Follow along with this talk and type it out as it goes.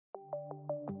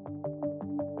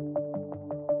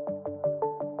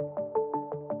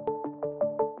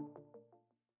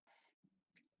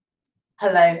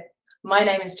Hello, my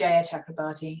name is Jaya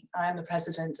Chakrabarti. I am the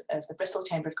president of the Bristol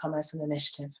Chamber of Commerce and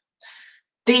Initiative.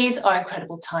 These are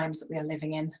incredible times that we are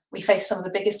living in. We face some of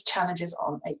the biggest challenges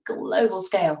on a global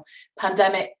scale.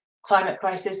 Pandemic, climate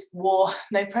crisis, war,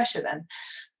 no pressure then.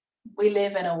 We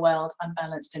live in a world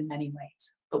unbalanced in many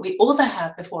ways, but we also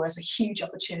have before us a huge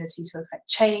opportunity to affect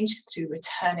change through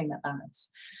returning that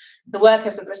balance. The work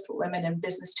of the Bristol Women in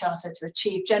Business Charter to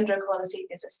achieve gender equality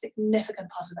is a significant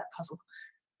part of that puzzle.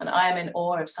 And I am in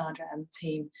awe of Sandra and the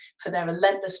team for their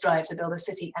relentless drive to build a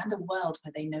city and a world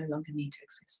where they no longer need to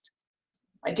exist.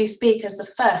 I do speak as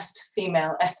the first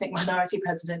female ethnic minority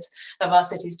president of our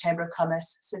city's Chamber of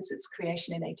Commerce since its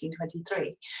creation in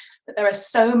 1823. But there are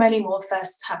so many more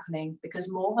firsts happening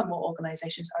because more and more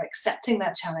organisations are accepting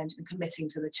that challenge and committing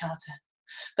to the Charter.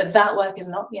 But that work is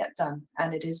not yet done,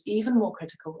 and it is even more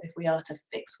critical if we are to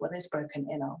fix what is broken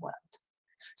in our world.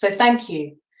 So thank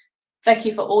you. Thank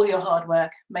you for all your hard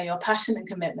work. May your passion and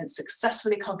commitment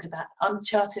successfully conquer that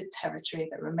uncharted territory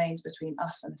that remains between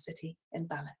us and the city in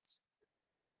balance.